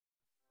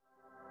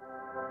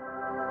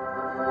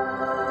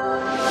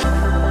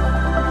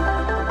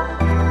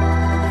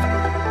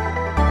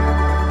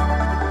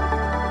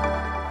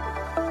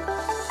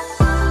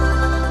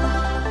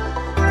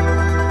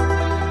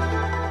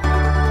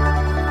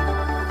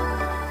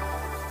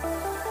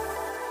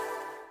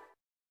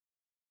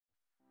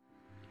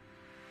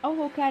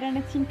ئەو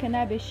هۆکارانە چین کە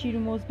نابێ شیر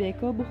و مۆز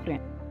بەیەکەوە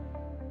بخورێن.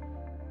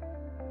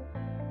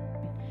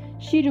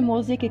 شیر و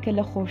مۆز یەکێکە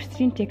لە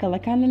خۆشترین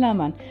تێکەڵەکان لە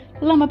لامان،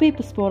 بەڵام بەپێی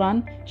پسپۆڕان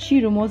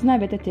شیر و مۆز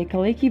نابێتە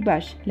تێکەڵەیەکی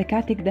باش لە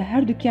کاتێکدا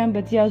هەردووکیان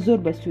بەجیا زۆر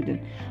بەسوودن،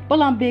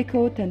 بەڵام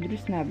بەیەکەوە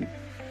تەندروست نابن.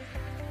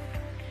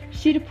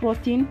 شیر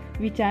پرۆتین،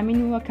 ڤیتامین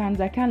و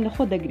کانزاکان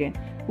لەخۆ دەگرێن،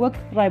 وەک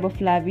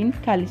ڕایبۆفلاڤین،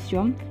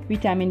 کالیسیۆم،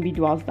 ڤیتامین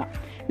B12.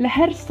 لە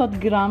هەر 100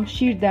 گرام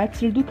شیردا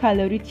 42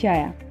 کالۆری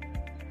تایە.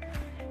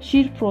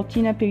 شیر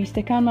پرۆتینە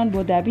پێویستەکانمان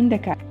بۆ دابین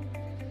دەکات.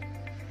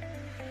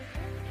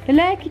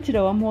 لەلایەکی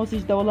ترەوە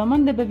مۆزیش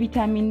دەوڵەمەندە بە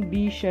ڤیتامین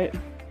B6،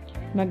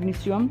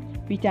 مەگنیسیۆم،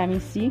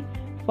 ڤیتامین C،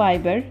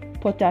 فایبەر،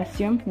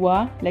 پۆتاسیۆم و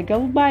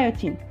لەگەڵ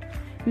بایۆتین.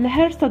 لە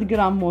هەر 100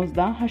 گرام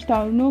مۆزدا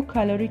 89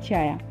 کالۆری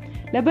تایە،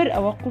 لەبەر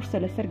ئەوە قورسە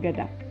لەسەر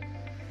گەدا.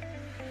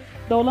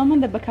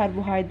 دەوڵەمەندە بە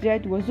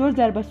کاربۆهایدرێت و زۆر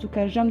جار بە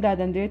سوکەرژەم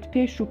دادەندرێت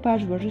پێش و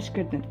پاش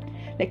وەرزشکردن،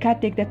 لە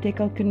کاتێکدا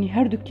تێکەڵکردنی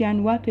هەردووکیان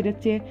وا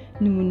پێدەچێ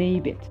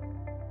نمونەیی بێت.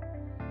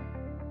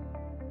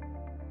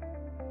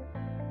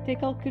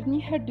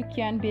 تێکەڵکردنی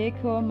هەردووکیان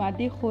بەیەکەوە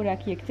مادەی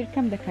خۆراکی یەکتر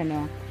کەم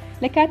دەکەنەوە،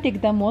 لە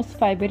کاتێکدا مۆز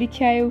فایبەری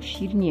تایە و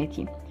شیر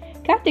نیەتی.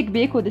 کاتێک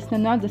بەیەکەوە دەستنە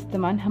ناو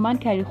دەستەمان هەمان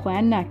کاری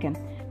خۆیان ناکەن.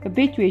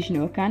 بەبێ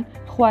توێژنەوەکان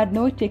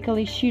خواردنەوەی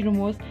تێکەڵی شیر و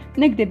مۆز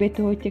نەک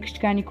دەبێتە هۆی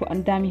تێکشتەکانی و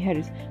ئەندامی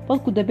هەرس،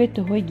 بەڵکو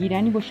دەبێتە هۆی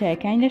گیرانی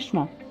بۆشایەکانی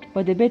لەشما و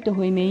دەبێتە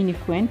هۆی مەینی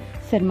خوێن،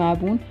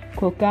 سەرمابوون،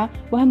 کۆکا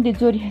و هەندێک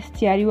زۆری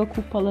هەستیاری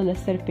وەکو پەڵە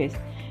لەسەر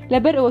پێست.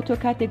 لەبەر ئەوە تۆ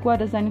کاتێک وا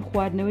دەزانی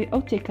خواردنەوەی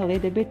ئەو تێکەڵێ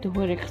دەبێتە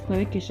هۆی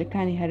ڕێکخستنەوەی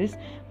کێشەکانی هەرس،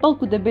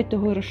 بەڵکو دەبێتە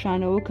هۆی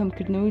ڕەشانەوە و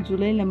کەمکردنەوەی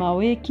جوڵەی لە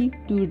ماوەیەکی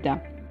دووردا.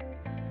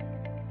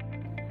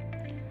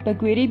 بە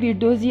گوێرەی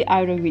بیردۆزی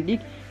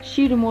ئایرۆڤیدیک،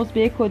 شیر و مۆز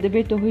بەیەکەوە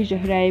دەبێتە هۆی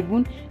ژەهرایی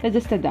بوون لە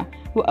جەستەدا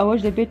و ئەوەش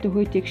دەبێتە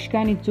هۆی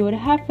تێکشکانی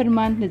جۆرەها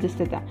فەرمان لە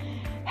جەستەدا.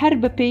 هەر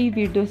بەپێی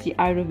بیردۆزی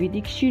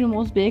ئایرۆڤیدیک شیر و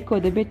مۆز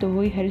بەیەکەوە دەبێتە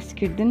هۆی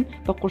هەرسکردن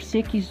بە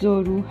قورسێکی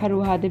زۆر و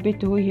هەروەها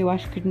دەبێتە هۆی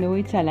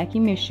هێواشکردنەوەی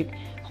چالاکی مێشک.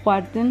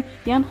 خواردن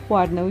یان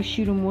خواردنەوەی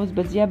شیر و مۆز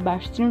بەجیا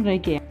باشترین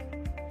ڕێگەیە.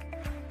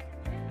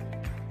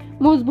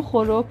 مۆز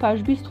بخۆرەوە پاش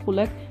 20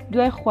 خولەک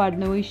دوای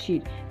خواردنەوەی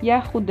شیر،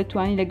 یاخود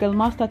دەتوانانی لەگەڵ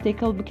ماستا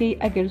تێکەڵ بکەی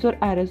ئەگەر زۆر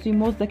ئارەزووی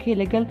مۆز دەکەی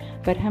لەگەڵ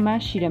بەرهەمە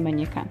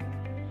شیرەمەنیەکان.